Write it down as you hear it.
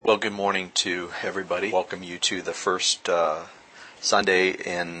Well, good morning to everybody. Welcome you to the first Sunday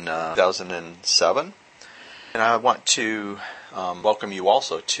in 2007. And I want to welcome you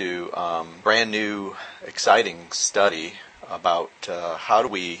also to brand new, exciting study about how do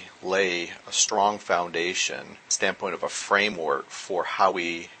we lay a strong foundation, standpoint of a framework for how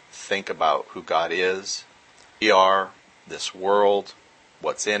we think about who God is, we are, this world,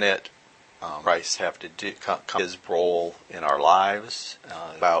 what's in it, Christ have to do his role in our lives,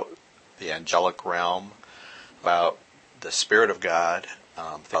 about the angelic realm, about the Spirit of God,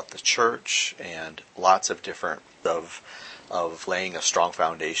 about the church, and lots of different of laying a strong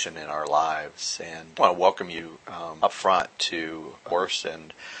foundation in our lives. And I want to welcome you up front to course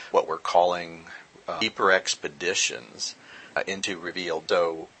and what we're calling deeper expeditions into Revealed.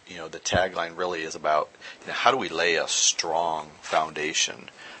 So, the tagline really is about how do we lay a strong foundation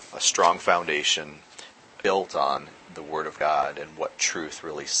built on the Word of God and what truth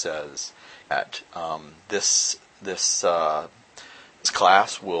really says. At this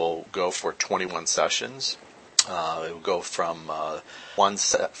class will go for 21 sessions. It will go from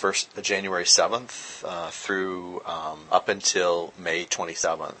January 7th through up until May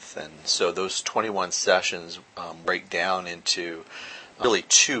 27th. And so those 21 sessions break down into really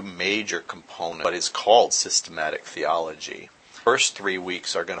two major components, what is called systematic theology. First 3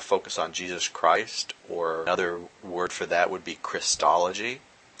 weeks are going to focus on Jesus Christ, or another word for that would be Christology.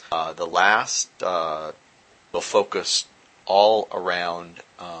 The last will focus all around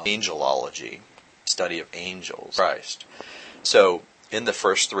angelology, study of angels, Christ. So in the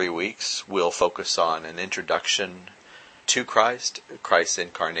first 3 weeks, we'll focus on an introduction to Christ, Christ's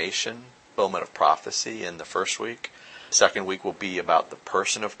incarnation, fulfillment of prophecy in the first week. Second week will be about the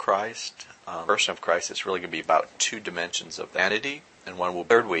person of Christ. Person of Christ is really going to be about two dimensions of vanity, and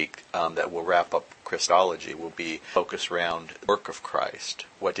third week that will wrap up Christology will be focused around the work of Christ.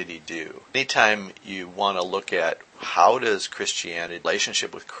 What did he do? Anytime you want to look at how does Christianity,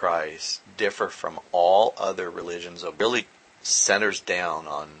 relationship with Christ, differ from all other religions, it really centers down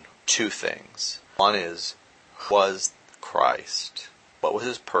on two things. One is, who was Christ? What was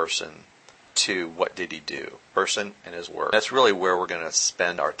his person? Two, what did he do? Person and his work. That's really where we're going to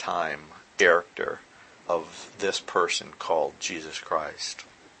spend our time. Character of this person called Jesus Christ.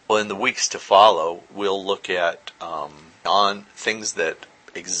 Well, in the weeks to follow, we'll look at on things that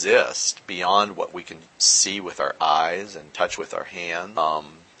exist beyond what we can see with our eyes and touch with our hands,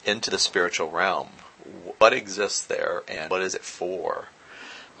 into the spiritual realm. What exists there and what is it for?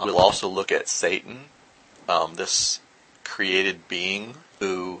 We'll also look at Satan, this created being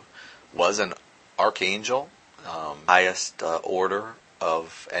who was an archangel, highest order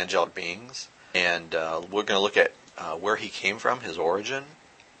of angelic beings, and we're going to look at where he came from, his origin,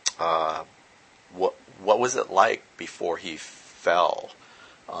 what was it like before he fell,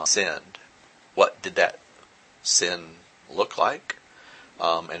 sinned, what did that sin look like,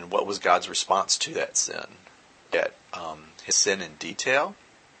 and what was God's response to that sin. Get his sin in detail,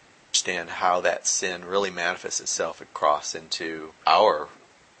 understand how that sin really manifests itself across into our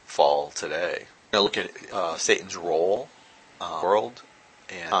fall today. We're going to look at Satan's role, world,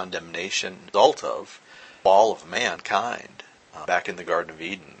 and condemnation, result of fall of mankind back in the Garden of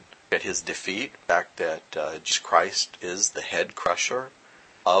Eden. At his defeat, the fact that Jesus Christ is the head crusher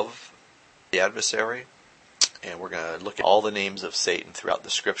of the adversary, and we're going to look at all the names of Satan throughout the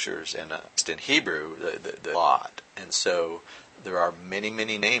Scriptures, and in Hebrew, the lot. And so there are many,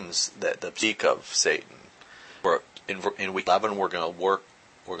 many names that speak of Satan. In week 11, we're going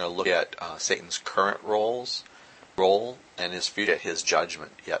to look at Satan's current role and his future, his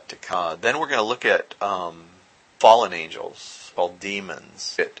judgment yet to come. Then we're going to look at fallen angels, called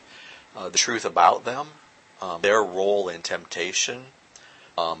demons, the truth about them, their role in temptation.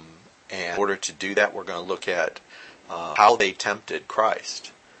 And in order to do that, we're going to look at how they tempted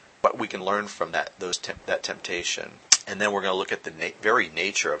Christ, what we can learn from that temptation. And then we're going to look at the very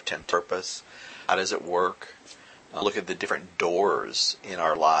nature of purpose. How does it work? Look at the different doors in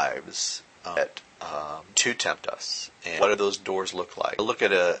our lives that to tempt us, and what do those doors look like? Look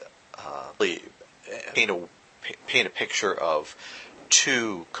at paint a picture of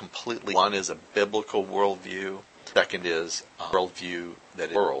two completely. One is a biblical worldview. Second is a worldview that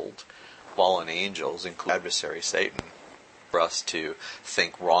is world, fallen angels, including adversary Satan, for us to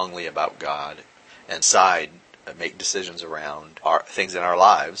think wrongly about God and make decisions around things in our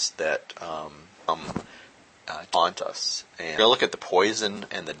lives that taunt us. And we're going to look at the poison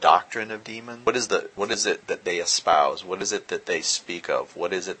and the doctrine of demons. What is it that they espouse? What is it that they speak of?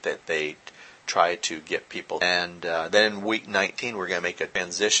 What is it that they try to get people? And then in week 19, we're going to make a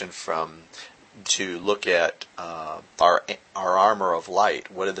transition from to look at our armor of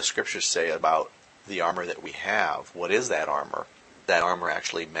light. What do the scriptures say about the armor that we have? What is that armor? That armor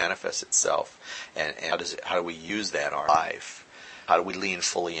actually manifests itself, and how do we use that armor in life? How do we lean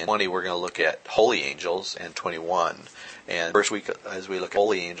fully in? 20, we're going to look at holy angels, and 21. And first week, as we look at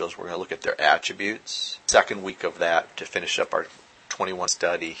holy angels, we're going to look at their attributes. Second week of that, to finish up our 21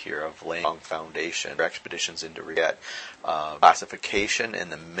 study here of laying a foundation for expeditions into classification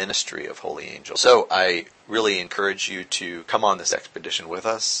and the ministry of holy angels. So I really encourage you to come on this expedition with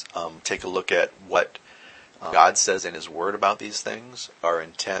us. Take a look at what God says in His Word about these things. Our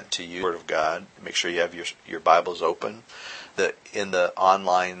intent to use the Word of God. Make sure you have your Bibles open. In the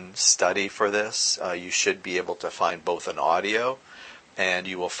online study for this, you should be able to find both an audio, and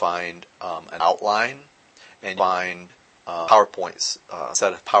you will find an outline, and find PowerPoints, a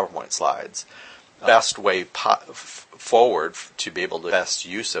set of PowerPoint slides. Best way forward to be able to best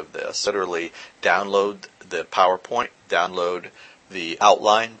use of this, literally download the PowerPoint, download the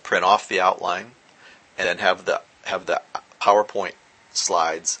outline, print off the outline, and then have the PowerPoint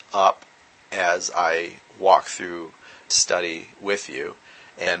slides up as I walk through study with you,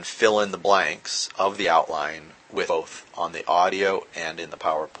 and fill in the blanks of the outline with both on the audio and in the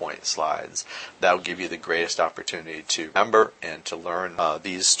PowerPoint slides. That will give you the greatest opportunity to remember and to learn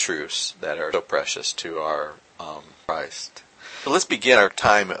these truths that are so precious to our Christ. So let's begin our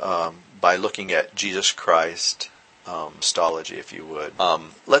time by looking at Jesus Christ, Christology, if you would.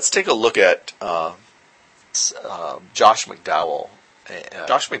 Let's take a look at Josh McDowell.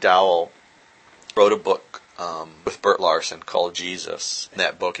 Josh McDowell wrote a book with Bert Larson called Jesus. In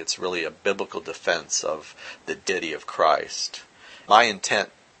that book, it's really a biblical defense of the deity of Christ. My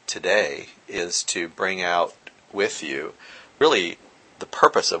intent today is to bring out with you really the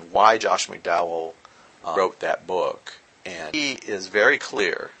purpose of why Josh McDowell wrote that book. And he is very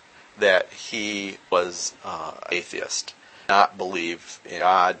clear that he was atheist, did not believe in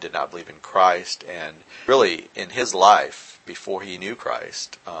God, did not believe in Christ, and really in his life, before he knew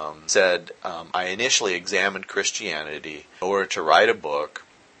Christ, said, I initially examined Christianity in order to write a book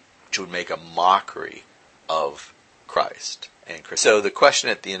which would make a mockery of Christ. So the question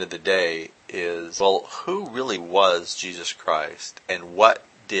at the end of the day is, well, who really was Jesus Christ, and what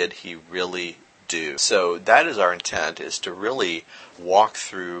did he really do? So that is our intent, is to really walk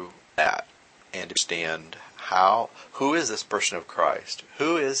through that and understand who is this person of Christ?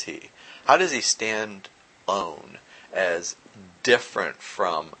 Who is he? How does he stand alone as different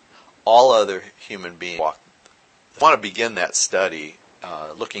from all other human beings? I want to begin that study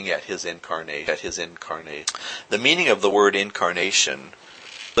looking at his incarnation. The meaning of the word incarnation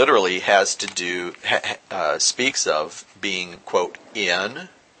literally has to do, speaks of being, quote, in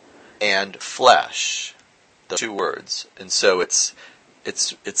and flesh, the two words. And so it's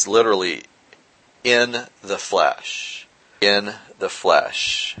literally in the flesh. In the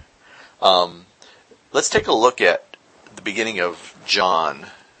flesh. Let's take a look at the beginning of John,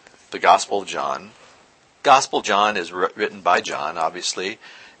 the Gospel of John. Gospel of John is written by John, obviously,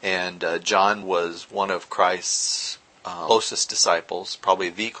 and John was one of Christ's closest disciples, probably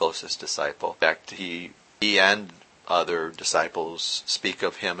the closest disciple. In fact, he and other disciples speak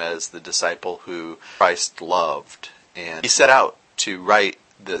of him as the disciple who Christ loved. And he set out to write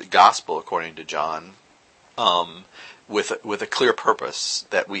the Gospel, according to John, with a clear purpose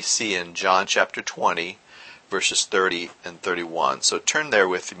that we see in John chapter 20, verses 30 and 31. So turn there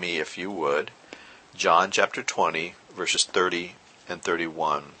with me, if you would. John chapter 20, verses 30 and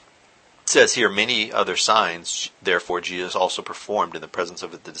 31. It says here, many other signs, therefore, Jesus also performed in the presence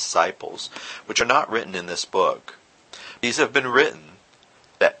of the disciples, which are not written in this book. These have been written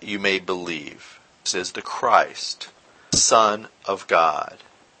that you may believe. This is the Christ, Son of God,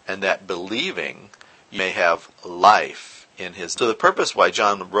 and that believing you may have life in his. So the purpose why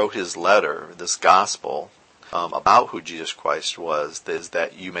John wrote his letter, this gospel, about who Jesus Christ was, is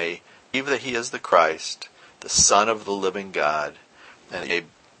that you may believe that he is the Christ, the Son of the living God, and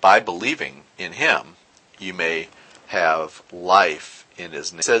by believing in him, you may have life in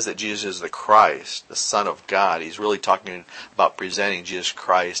his name. It says that Jesus is the Christ, the Son of God. He's really talking about presenting Jesus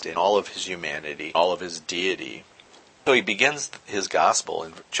Christ in all of his humanity, all of his deity. So he begins his gospel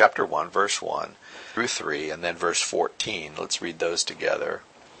in chapter 1, verse 1 through 3, and then verse 14. Let's read those together.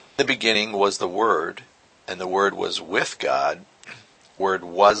 In the beginning was the Word, and the Word was with God. Word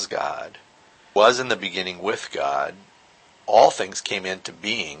was God. Was in the beginning with God. All things came into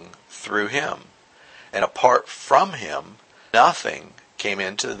being through him. And apart from him, nothing came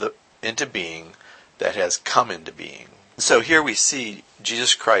into being that has come into being. So here we see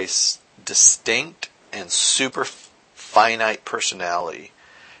Jesus Christ's distinct and super finite personality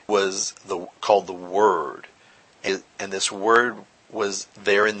was called the Word. And this Word was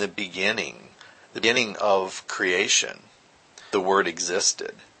there in the beginning of creation. The Word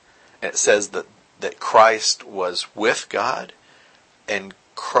existed. And it says that Christ was with God and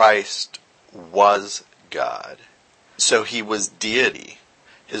Christ was God. So he was deity.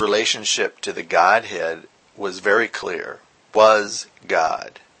 His relationship to the Godhead was very clear. Was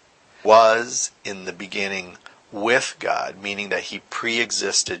God. Was in the beginning with God, meaning that he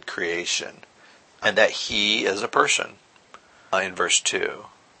pre-existed creation. And that he is a person, in verse 2.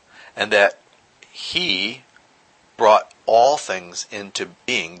 And that he brought all things into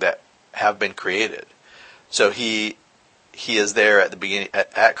being that have been created. So he is there at the beginning,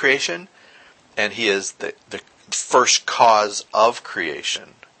 at creation, and he is the first cause of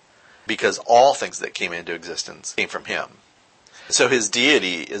creation, because all things that came into existence came from him. So his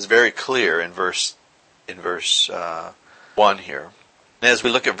deity is very clear in verse 1 here. And as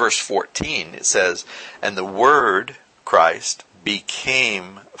we look at verse 14, it says, "And the Word, Christ,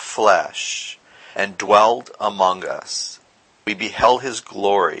 became flesh, and dwelled among us. We beheld his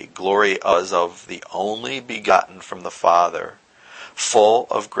glory, glory as of the only begotten from the Father, full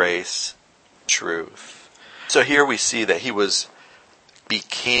of grace and truth." So here we see that he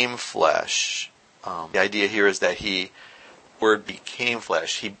became flesh. The idea here is that Word became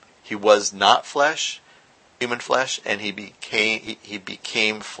flesh. He was not flesh, human flesh, and he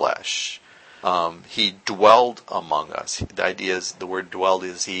became flesh. He dwelled among us. The idea is, the word dwelled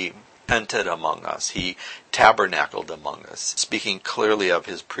is he tented among us. He tabernacled among us, speaking clearly of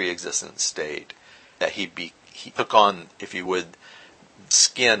his pre-existent state, that he took on, if you would,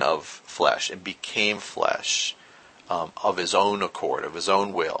 skin of flesh and became flesh of his own accord, of his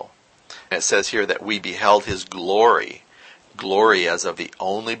own will. And it says here that we beheld his glory, glory as of the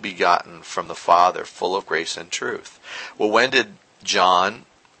only begotten from the Father, full of grace and truth. Well, when did John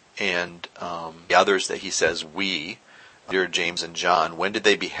and the others that he says we, dear James and John, when did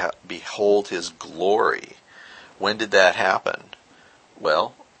they behold his glory? When did that happen?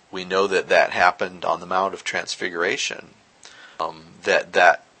 Well, we know that happened on the Mount of Transfiguration.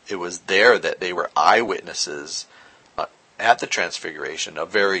 That it was there that they were eyewitnesses at the Transfiguration, a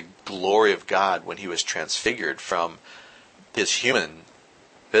very glory of God when he was transfigured from his human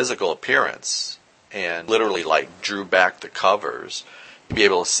physical appearance, and literally drew back the covers to be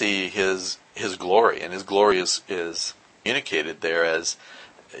able to see his glory. And his glory is communicated there as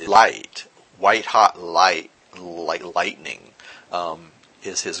light, white hot light, like lightning,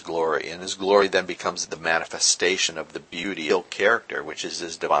 is his glory. And his glory then becomes the manifestation of the beauty of character, which is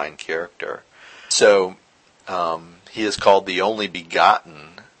his divine character. So he is called the only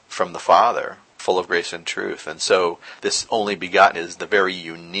begotten from the Father, full of grace and truth. And so this only begotten is the very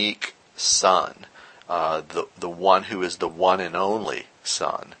unique Son, the one who is the one and only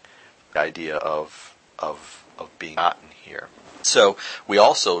Son. The idea of being begotten here. So we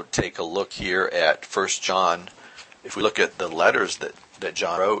also take a look here at 1 John. If we look at the letters that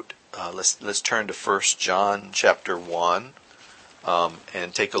John wrote, let's turn to 1 John chapter 1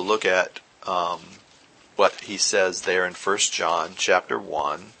 and take a look at what he says there in 1 John chapter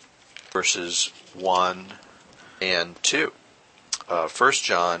 1, verses 1 and 2. 1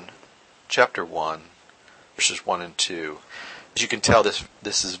 John chapter 1, verses 1 and 2. As you can tell,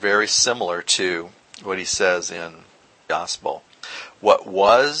 this is very similar to what he says in the Gospel. What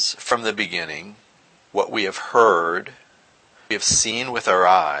was from the beginning, what we have heard, we have seen with our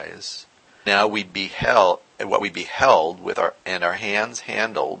eyes, now we beheld, and what we beheld with our hands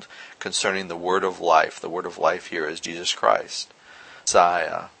handled concerning the word of life. The word of life here is Jesus Christ,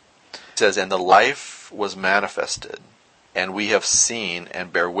 Messiah. It says, "And the life was manifested, and we have seen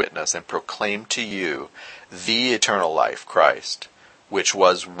and bear witness and proclaim to you the eternal life, Christ, which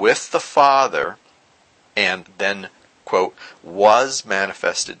was with the Father, and then," quote, "was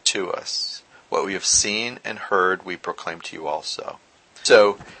manifested to us. What we have seen and heard we proclaim to you also."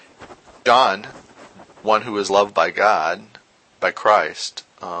 So John, one who is loved by God, by Christ,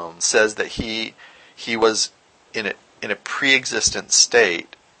 says that he was in a pre-existent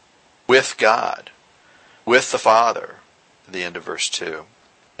state with God, with the Father, at the end of verse 2.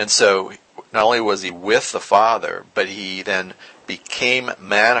 And so not only was he with the Father, but he then became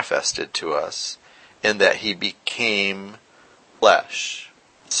manifested to us in that he became flesh.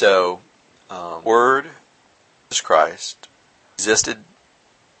 So, Word, Jesus Christ, existed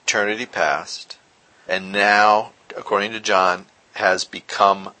eternity past, and now, according to John, has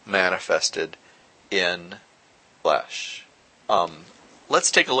become manifested in flesh. Let's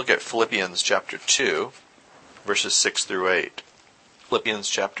take a look at Philippians chapter 2, verses 6 through 8. Philippians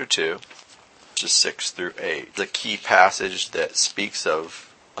chapter 2, verses 6 through 8. The key passage that speaks of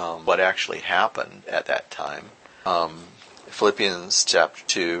what actually happened at that time. Philippians chapter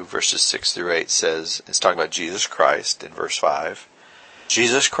 2, verses 6 through 8 says, it's talking about Jesus Christ in verse 5.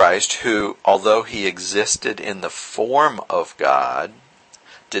 Jesus Christ, who, although he existed in the form of God,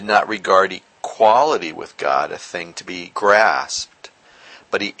 did not regard equality with God a thing to be grasped,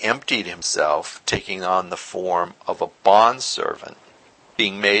 but he emptied himself, taking on the form of a bondservant,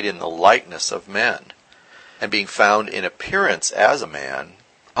 being made in the likeness of men, and being found in appearance as a man,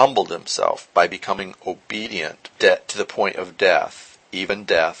 humbled himself by becoming obedient to the point of death, even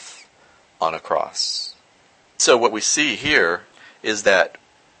death on a cross. So what we see here is that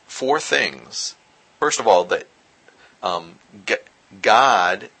four things. First of all, that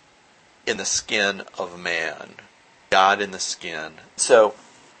God in the skin of man. God in the skin. So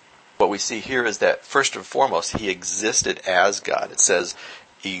what we see here is that first and foremost, he existed as God. It says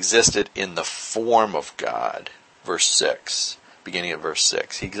he existed in the form of God. Verse 6. Beginning of verse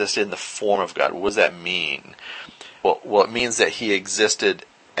 6. He existed in the form of God. What does that mean? Well, it means that he existed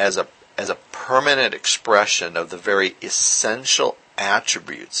as a permanent expression of the very essential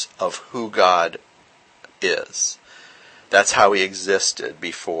attributes of who God is. That's how he existed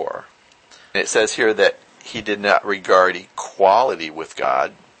before. And it says here that he did not regard equality with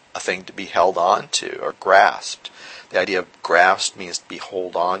God a thing to be held on to or grasped. The idea of grasped means to be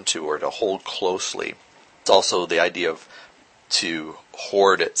hold on to or to hold closely. It's also the idea of to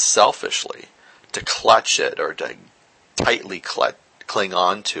hoard it selfishly, to clutch it or to tightly cling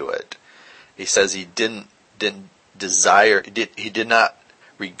on to it. He says he didn't desire, he did not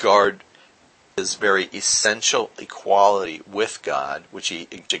regard his very essential equality with God, which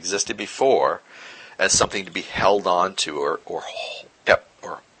existed before, as something to be held on to or kept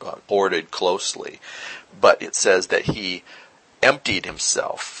or hoarded closely. But it says that he emptied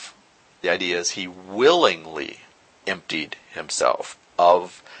himself. The idea is he willingly emptied himself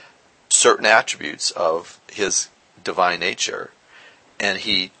of certain attributes of his divine nature, and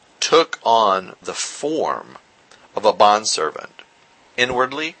he took on the form of a bondservant.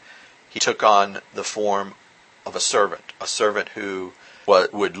 Inwardly, he took on the form of a servant who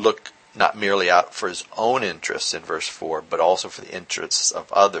would look not merely out for his own interests in verse 4, but also for the interests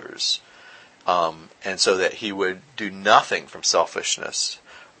of others. And so that he would do nothing from selfishness,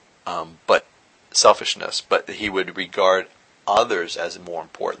 but he would regard others as more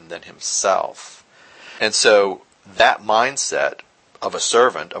important than himself. And so that mindset of a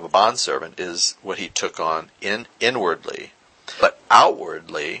servant, of a bondservant, is what he took on inwardly. But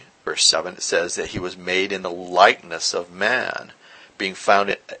outwardly, verse 7, it says that he was made in the likeness of man, being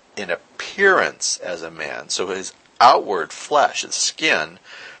found in appearance as a man. So his outward flesh, his skin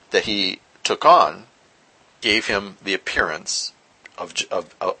that he took on, gave him the appearance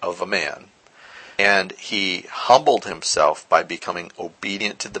of a man. And he humbled himself by becoming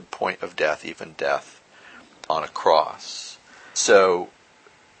obedient to the point of death, even death on a cross. So,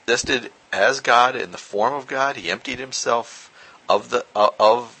 existed as God in the form of God. He emptied himself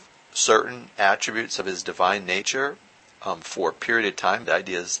of certain attributes of his divine nature for a period of time. The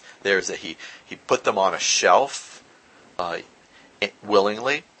idea is that he put them on a shelf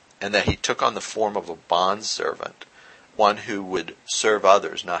willingly, and that he took on the form of a bondservant, one who would serve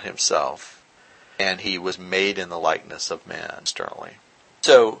others, not himself. And he was made in the likeness of man externally.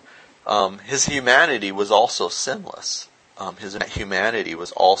 So his humanity was also sinless. Let's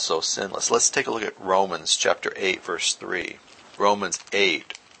take a look at Romans chapter 8, verse 3. Romans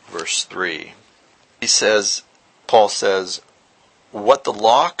 8, verse 3. Paul says, what the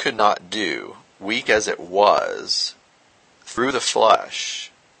law could not do, weak as it was, through the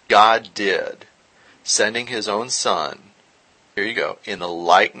flesh, God did, sending his own Son, here you go, in the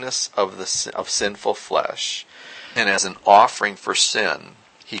likeness of sinful flesh, and as an offering for sin,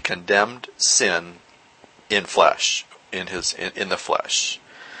 he condemned sin in flesh, in the flesh.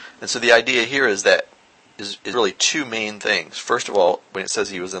 And so the idea here is really two main things. First of all, when it says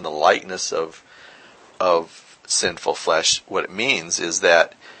he was in the likeness of sinful flesh, what it means is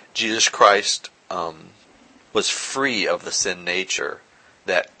that Jesus Christ was free of the sin nature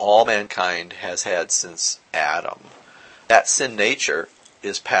that all mankind has had since Adam. That sin nature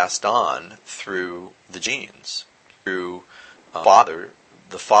is passed on through the genes, through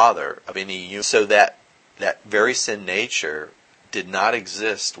the father of any human. So that very sin nature did not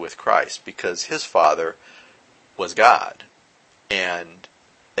exist with Christ because his father was God, and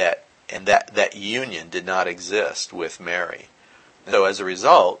that union did not exist with Mary. So as a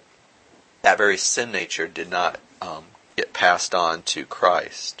result, that very sin nature did not get passed on to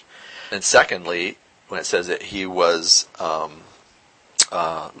Christ. And secondly, when it says that he was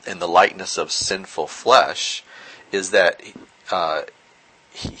in the likeness of sinful flesh, is that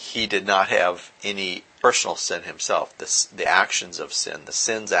he did not have any personal sin himself. The actions of sin, the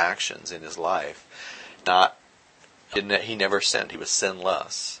sin's actions in his life, he never sinned. He was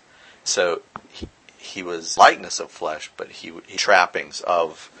sinless. So he was likeness of flesh, but he trappings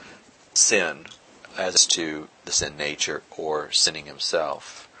of sin as to the sin nature or sinning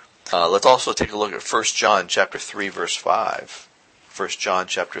himself. Let's also take a look at 1 John chapter 3, verse 5. 1 John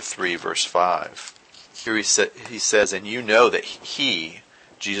chapter 3, verse 5. Here he says, "And you know that he,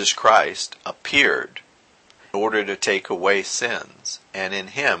 Jesus Christ, appeared in order to take away sins, and in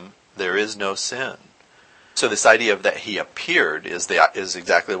him there is no sin." So this idea of that he appeared is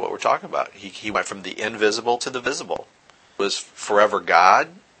exactly what we're talking about. He went from the invisible to the visible. He was forever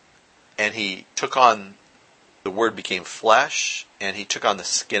God, and he took on, the Word became flesh, and he took on the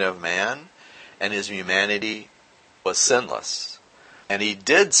skin of man, and his humanity was sinless. And he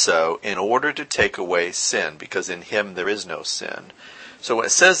did so in order to take away sin, because in him there is no sin. So when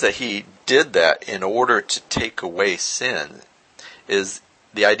it says that he did that in order to take away sin, is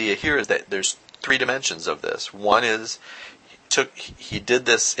the idea here is that there's three dimensions of this. One is he did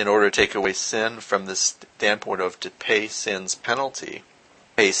this in order to take away sin from the standpoint of to pay sin's penalty.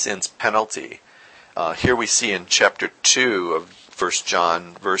 Pay sin's penalty. Here we see in chapter 2 of 1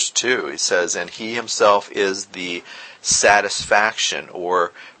 John, verse 2, he says, "And he himself is the satisfaction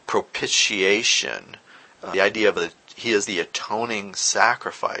or propitiation." The idea of he is the atoning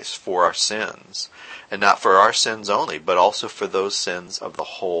sacrifice for our sins. And not for our sins only, but also for those sins of the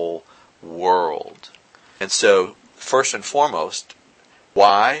whole world. And so, first and foremost,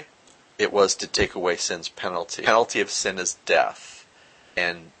 why? It was to take away sin's penalty. The penalty of sin is death.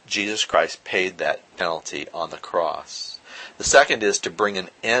 And Jesus Christ paid that penalty on the cross. The second is to bring an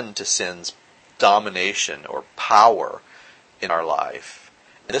end to sin's domination or power in our life.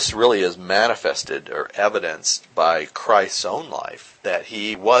 And this really is manifested or evidenced by Christ's own life, that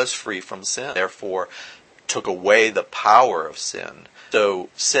he was free from sin, therefore took away the power of sin. So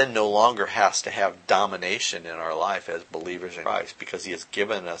sin no longer has to have domination in our life as believers in Christ, because he has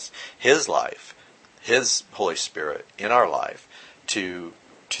given us his life, his Holy Spirit in our life to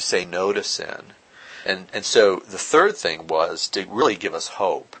say no to sin. And so the third thing was to really give us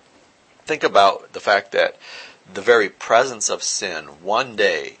hope. Think about the fact that the very presence of sin one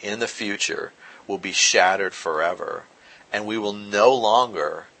day in the future will be shattered forever, and we will no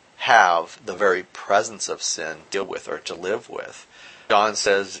longer have the very presence of sin to deal with or to live with. John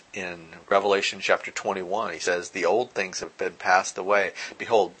says in Revelation chapter 21, he says, "The old things have been passed away.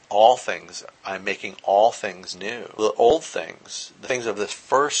 Behold, all things, I'm making all things new." The old things, the things of this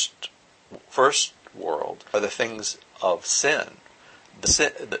first world, are the things of sin.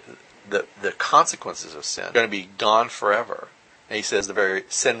 The consequences of sin are going to be gone forever. And he says the very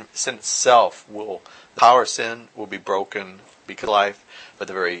sin itself the power of sin will be broken because of life, but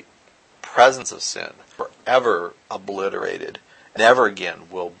the very presence of sin forever obliterated. Never again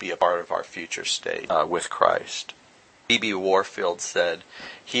will be a part of our future state with Christ. B.B. Warfield said,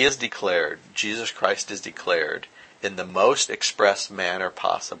 "He is declared, Jesus Christ is declared, in the most express manner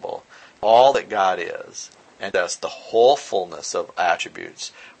possible, all that God is, and thus the whole fullness of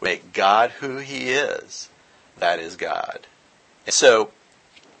attributes make God who he is, that is God." And so,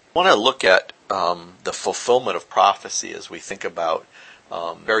 I want to look at the fulfillment of prophecy as we think about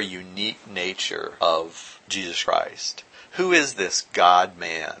very unique nature of Jesus Christ. Who is this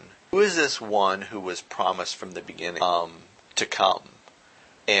God-man? Who is this one who was promised from the beginning to come?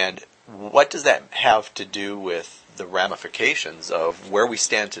 And what does that have to do with the ramifications of where we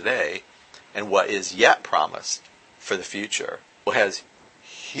stand today and what is yet promised for the future? Well, it has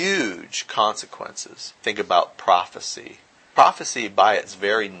huge consequences. Think about prophecy. Prophecy, by its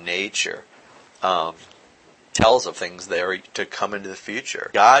very nature, tells of things that are to come into the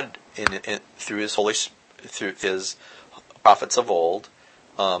future. God, through his prophets of old,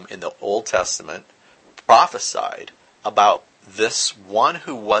 in the Old Testament, prophesied about this one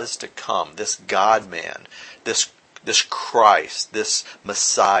who was to come, this God-man, this Christ, this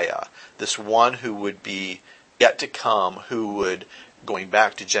Messiah, this one who would be yet to come, who would, going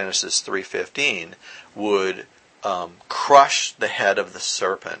back to Genesis 3:15, would crush the head of the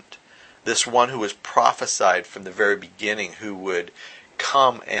serpent. This one who was prophesied from the very beginning, who would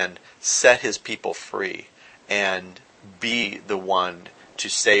come and set his people free and be the one to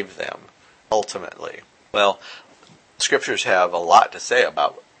save them ultimately. Well, scriptures have a lot to say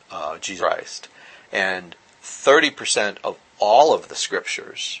about Jesus Christ, and 30% of all of the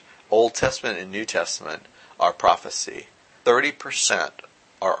scriptures, Old Testament and New Testament, are prophecy. 30%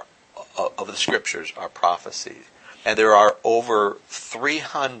 of the scriptures are prophecy. And there are over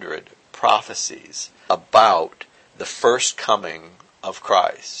 300 prophecies about the first coming of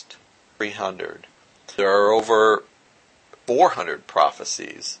Christ. 300. There are over 400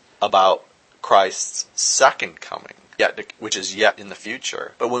 prophecies about Christ's second coming, which is yet in the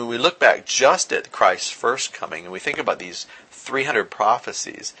future. But when we look back just at Christ's first coming, and we think about these 300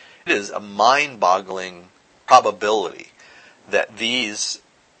 prophecies, it is a mind-boggling probability that these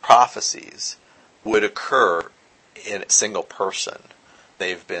prophecies would occur in a single person.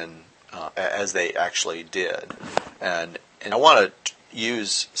 They've been, as they actually did. And I want to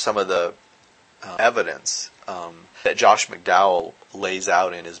use some of the evidence that Josh McDowell lays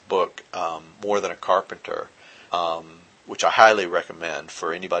out in his book, More Than a Carpenter, which I highly recommend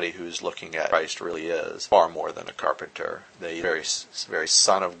for anybody who's looking at Christ really is far more than a carpenter. The very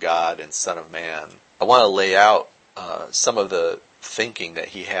Son of God and Son of Man. I want to lay out some of the thinking that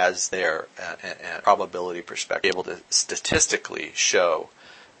he has there and probability perspective, able to statistically show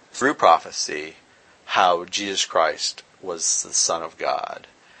through prophecy how Jesus Christ was the Son of God.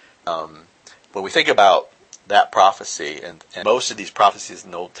 When we think about that prophecy, and most of these prophecies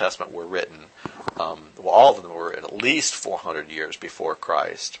in the Old Testament were written, all of them were at least 400 years before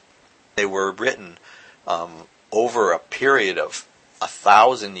Christ. They were written over a period of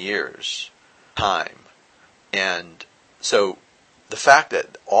 1,000 years time. And so the fact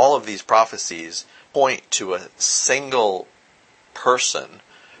that all of these prophecies point to a single person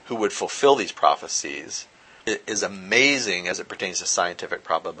who would fulfill these prophecies is amazing as it pertains to scientific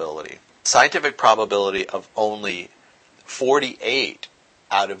probability. Scientific probability of only 48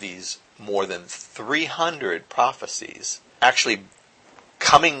 out of these more than 300 prophecies actually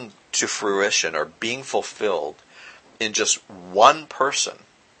coming to fruition or being fulfilled in just one person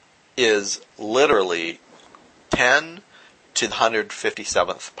is literally 10 to the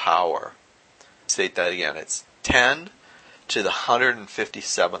 157th power. State that again. It's 10 to the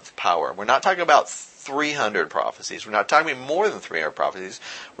 157th power. We're not talking about 300 prophecies. We're not talking about more than 300 prophecies.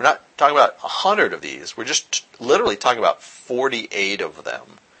 We're not talking about 100 of these. We're just literally talking about 48 of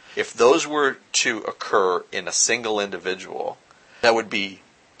them. If those were to occur in a single individual, that would be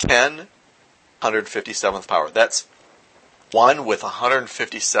 10 157th power. That's 1 with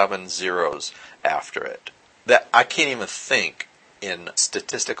 157 zeros after it. That I can't even think in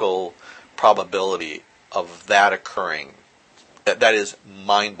statistical probability of that occurring. That is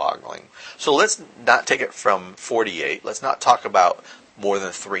mind-boggling. So let's not take it from 48. Let's not talk about more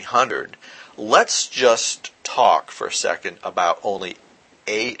than 300. Let's just talk for a second about only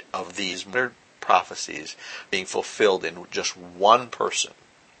 8 of these prophecies being fulfilled in just one person.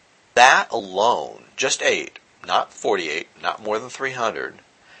 That alone, just 8, not 48, not more than 300,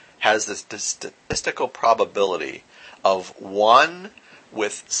 has the statistical probability of 1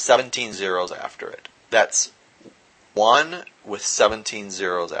 with 17 zeros after it. That's 1 with 17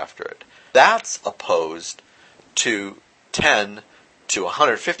 zeros after it. That's opposed to 10 to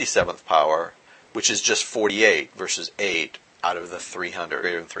 157th power, which is just 48 versus 8 out of the 300,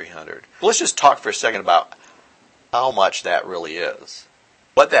 greater than 300. But let's just talk for a second about how much that really is.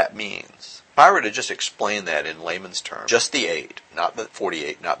 What that means. If I were to just explain that in layman's terms, just the 8, not the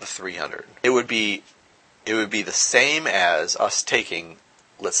 48, not the 300, it would be the same as us taking,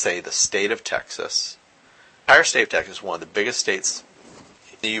 let's say, the state of Texas. The entire state of Texas, one of the biggest states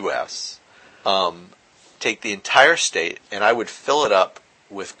in the U.S., take the entire state, and I would fill it up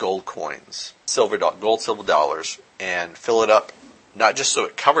with gold coins, gold, silver dollars, and fill it up not just so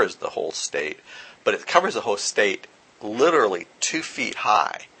it covers the whole state, but it covers the whole state literally 2 feet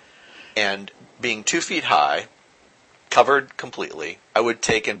high. And being 2 feet high, covered completely, I would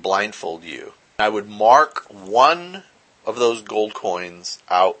take and blindfold you. I would mark one of those gold coins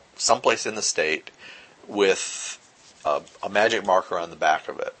out someplace in the state with a magic marker on the back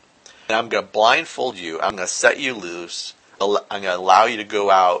of it. And I'm going to blindfold you. I'm going to set you loose. I'm going to allow you to go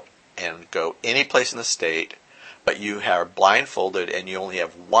out and go any place in the state, but you are blindfolded and you only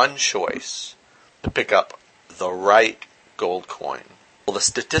have one choice to pick up the right gold coin. Well, the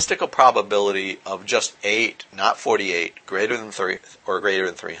statistical probability of just 8, not 48, greater than 3 or greater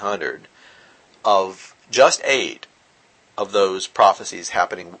than 300, of just 8 of those prophecies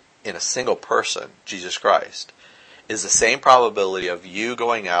happening in a single person, Jesus Christ, is the same probability of you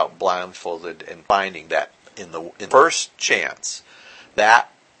going out blindfolded and finding that in the first chance,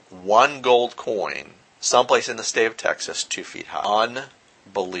 that one gold coin someplace in the state of Texas 2 feet high.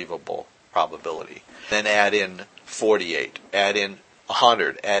 Unbelievable probability. Then add in 48, add in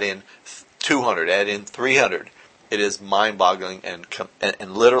 100, add in 200, add in 300. It is mind-boggling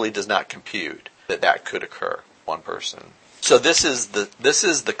and literally does not compute that could occur. One person. So this is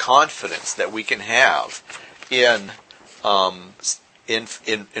the confidence that we can have in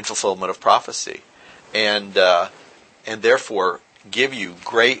fulfillment of prophecy, and therefore give you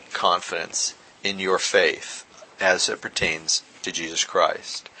great confidence in your faith as it pertains to Jesus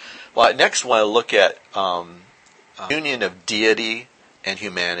Christ. Well, next I want to look at union of deity and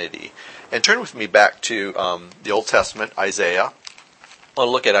humanity. And turn with me back to the Old Testament, Isaiah. I want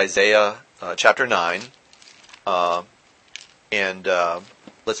to look at Isaiah chapter 9. And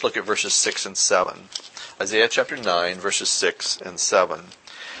let's look at verses 6 and 7. Isaiah chapter 9, verses 6 and 7.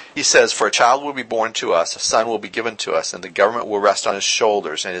 He says, "For a child will be born to us, a son will be given to us, and the government will rest on his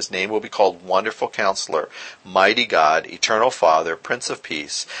shoulders, and his name will be called Wonderful Counselor, Mighty God, Eternal Father, Prince of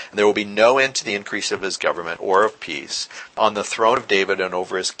Peace. And there will be no end to the increase of his government or of peace, on the throne of David and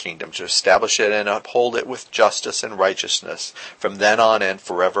over his kingdom, to establish it and uphold it with justice and righteousness, from then on and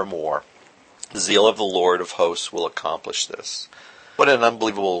forevermore. The zeal of the Lord of hosts will accomplish this." What an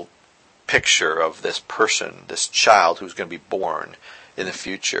unbelievable picture of this person, this child who's going to be born in the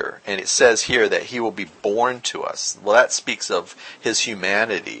future. And it says here that he will be born to us. Well, that speaks of his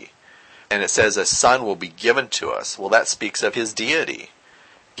humanity. And it says a son will be given to us. Well, that speaks of his deity.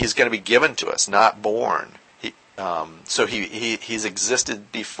 He's going to be given to us, not born. So he's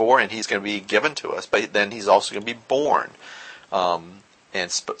existed before, and he's going to be given to us. But then he's also going to be born,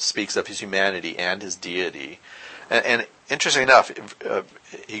 and speaks of his humanity and his deity. And interesting enough,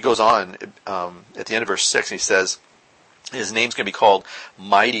 he goes on at the end of verse 6, and he says, his name's going to be called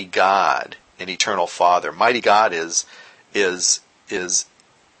Mighty God and Eternal Father. Mighty God is the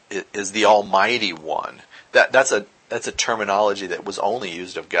Almighty One. That's a terminology that was only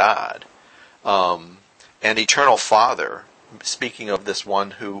used of God. And Eternal Father, speaking of this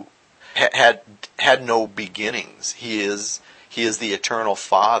one who had no beginnings. He is the Eternal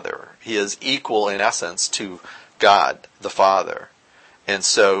Father. He is equal in essence to God the Father, and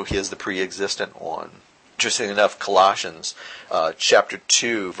so he is the pre-existent one. Interesting enough, Colossians chapter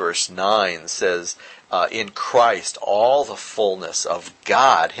 2, verse 9 says, "In Christ all the fullness of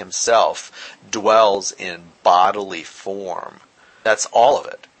God himself dwells in bodily form." That's all of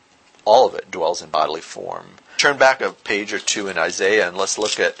it. All of it dwells in bodily form. Turn back a page or two in Isaiah, and let's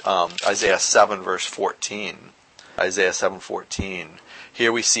look at Isaiah 7, verse 14. Isaiah 7:14.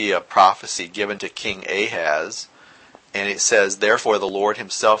 Here we see a prophecy given to King Ahaz, and it says, "Therefore the Lord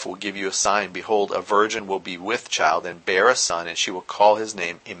himself will give you a sign. Behold, a virgin will be with child and bear a son, and she will call his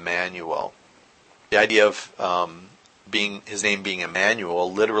name Emmanuel." The idea of his name being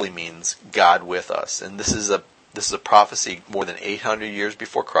Emmanuel literally means God with us. And this is a prophecy more than 800 years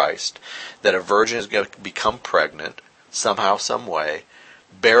before Christ, that a virgin is going to become pregnant somehow, some way,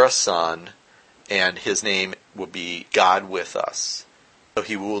 bear a son, and his name will be God with us. So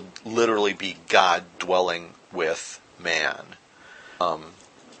he will literally be God dwelling with man.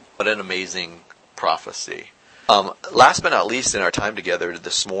 What an amazing prophecy. Last but not least, in our time together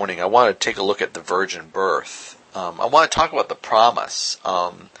this morning, I want to take a look at the virgin birth. I want to talk about the promise.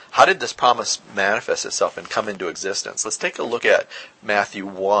 How did this promise manifest itself and come into existence? Let's take a look at Matthew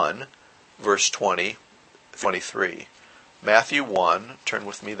 1, verse 20, 23. Matthew 1, turn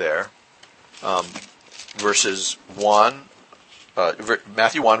with me there. Matthew 1,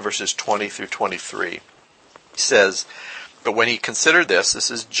 verses 20 through 23. He says, "But when he considered this,"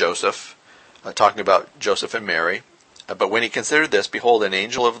 this is Joseph, talking about Joseph and Mary, "but when he considered this, behold, an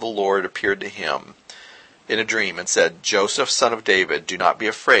angel of the Lord appeared to him in a dream and said, Joseph, son of David, do not be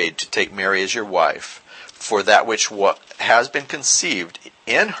afraid to take Mary as your wife, for that which has been conceived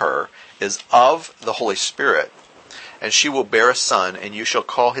in her is of the Holy Spirit. And she will bear a son, and you shall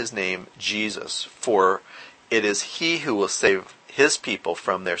call his name Jesus, for it is he who will save his people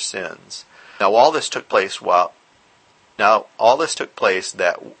from their sins." Now all this took place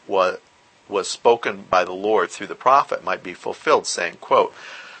that was spoken by the Lord through the prophet might be fulfilled, saying, quote,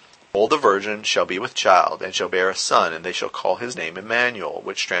 "Behold, the virgin shall be with child, and shall bear a son, and they shall call his name Emmanuel,"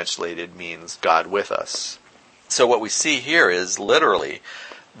 which translated means God with us. So what we see here is literally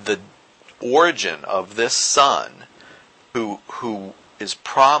the origin of this son who is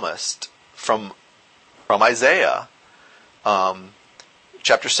promised from Isaiah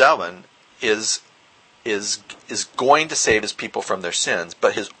chapter 7 is going to save his people from their sins,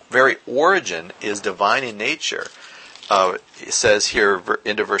 but his very origin is divine in nature. It says here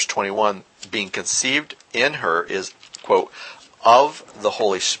into verse 21, being conceived in her is, quote, of the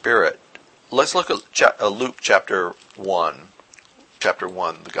Holy Spirit. Let's look at Luke chapter 1. Chapter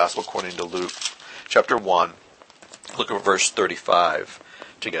 1, the Gospel according to Luke. Chapter 1, look at verse 35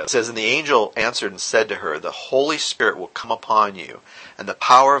 together. It says, "And the angel answered and said to her, the Holy Spirit will come upon you, and the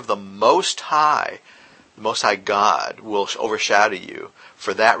power of the Most High God will overshadow you.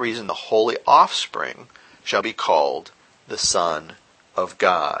 For that reason the holy offspring shall be called the Son of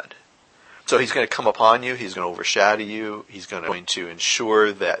God." So he's going to come upon you. He's going to overshadow you. He's going to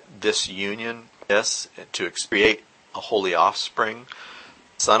ensure that this union, to create a holy offspring,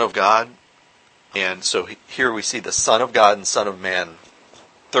 Son of God. And so here we see the Son of God and Son of Man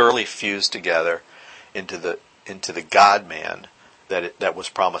thoroughly fused together into the God-man that was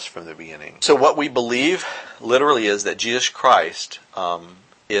promised from the beginning. So what we believe literally is that Jesus Christ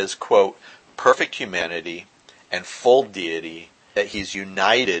is, quote, perfect humanity and full deity, that he's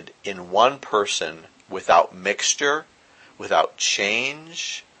united in one person without mixture, without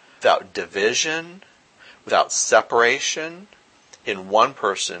change, without division, without separation, in one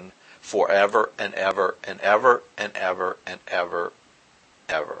person forever and ever and ever and ever and ever,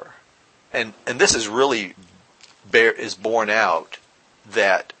 ever. And this is really is borne out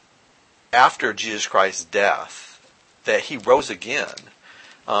that after Jesus Christ's death, that he rose again.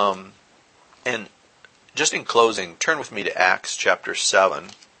 And just in closing, turn with me to Acts chapter 7.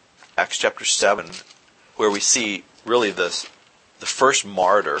 Acts chapter 7, where we see really the first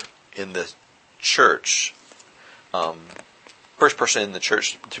martyr in the church, first person in the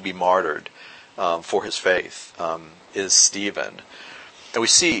church to be martyred for his faith is Stephen. And we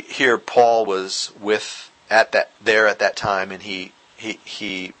see here Paul was at that time, and he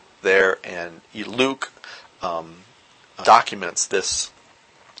there, and Luke documents this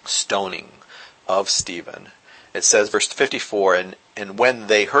stoning of Stephen. It says, verse 54, and when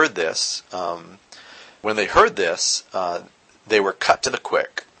they heard this, they were cut to the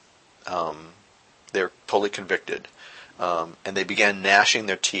quick. They were totally convicted, and they began gnashing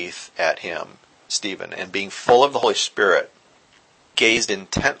their teeth at him, Stephen, and being full of the Holy Spirit, gazed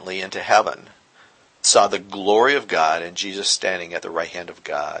intently into heaven, saw the glory of God and Jesus standing at the right hand of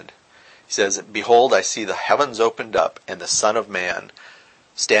God. He says, behold, I see the heavens opened up and the Son of Man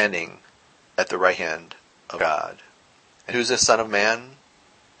standing at the right hand of God. And who's this Son of Man?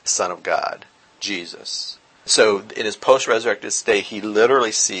 The Son of God, Jesus. So in his post-resurrected state, he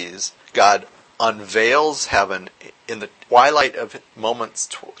literally sees God unveils heaven in the twilight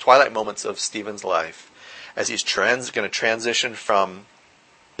moments of Stephen's life, as he's going to transition from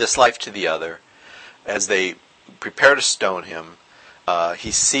this life to the other. As they prepare to stone him,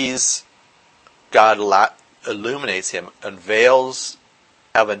 he sees God illuminates him, unveils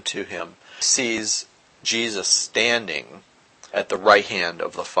heaven to him, sees Jesus standing at the right hand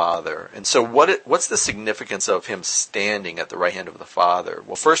of the Father. And so what's the significance of him standing at the right hand of the Father?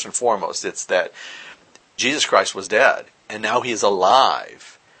 Well, first and foremost, it's that Jesus Christ was dead, and now he is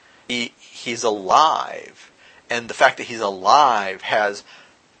alive. He's alive. And the fact that he's alive has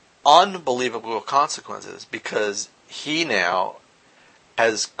unbelievable consequences, because he now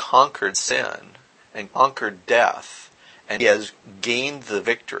has conquered sin and conquered death, and he has gained the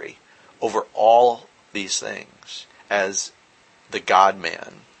victory over all these things as the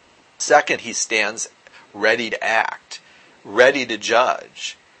God-man. Second, he stands ready to act, ready to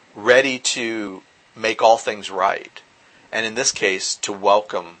judge, ready to make all things right. And in this case, to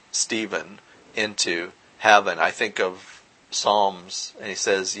welcome Stephen into heaven. I think of Psalms, and he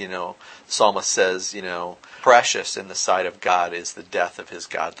says, the psalmist says, precious in the sight of God is the death of his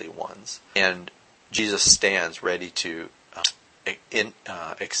godly ones. And Jesus stands ready to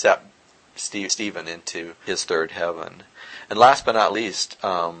accept Stephen into his third heaven. And last but not least,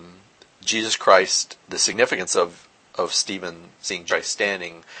 Jesus Christ, the significance of Stephen seeing Christ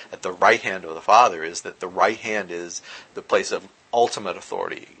standing at the right hand of the Father is that the right hand is the place of ultimate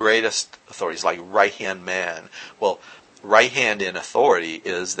authority. Greatest authorities like right-hand man. Well, right hand in authority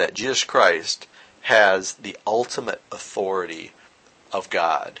is that Jesus Christ has the ultimate authority of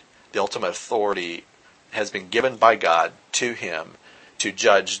God. The ultimate authority has been given by God to him to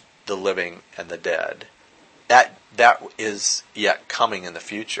judge the living and the dead. That is yet coming in the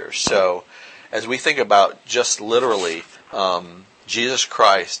future. So as we think about just literally Jesus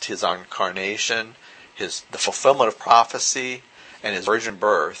Christ, his incarnation, the fulfillment of prophecy, and his virgin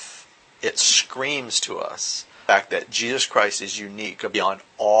birth, it screams to us the fact that Jesus Christ is unique beyond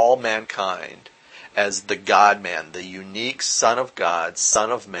all mankind as the God-man, the unique Son of God,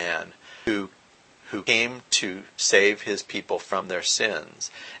 Son of Man, who came to save his people from their sins,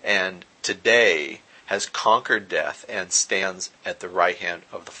 and today has conquered death and stands at the right hand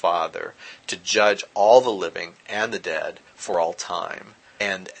of the Father to judge all the living and the dead for all time.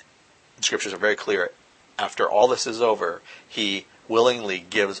 And the scriptures are very clear. After all this is over, he willingly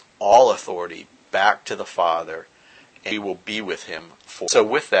gives all authority back to the Father, and we will be with him. So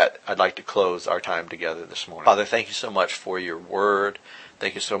with that, I'd like to close our time together this morning. Father, thank you so much for your word.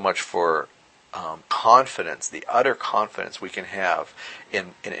 Thank you so much for confidence, the utter confidence we can have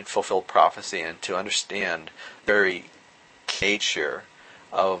in fulfilled prophecy, and to understand the very nature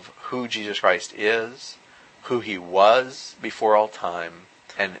of who Jesus Christ is, who he was before all time,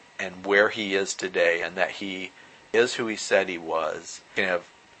 and where he is today, and that he is who he said he was. You can have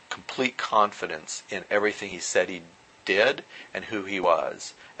complete confidence in everything he said he did and who he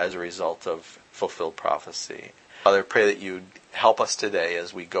was as a result of fulfilled prophecy. Father, I pray that you help us today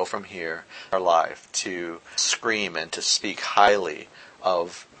as we go from here, our life, to scream and to speak highly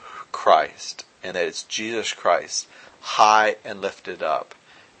of Christ, and that it's Jesus Christ, high and lifted up,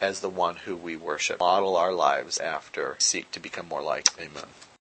 as the one who we worship. Model our lives after, seek to become more like. Amen.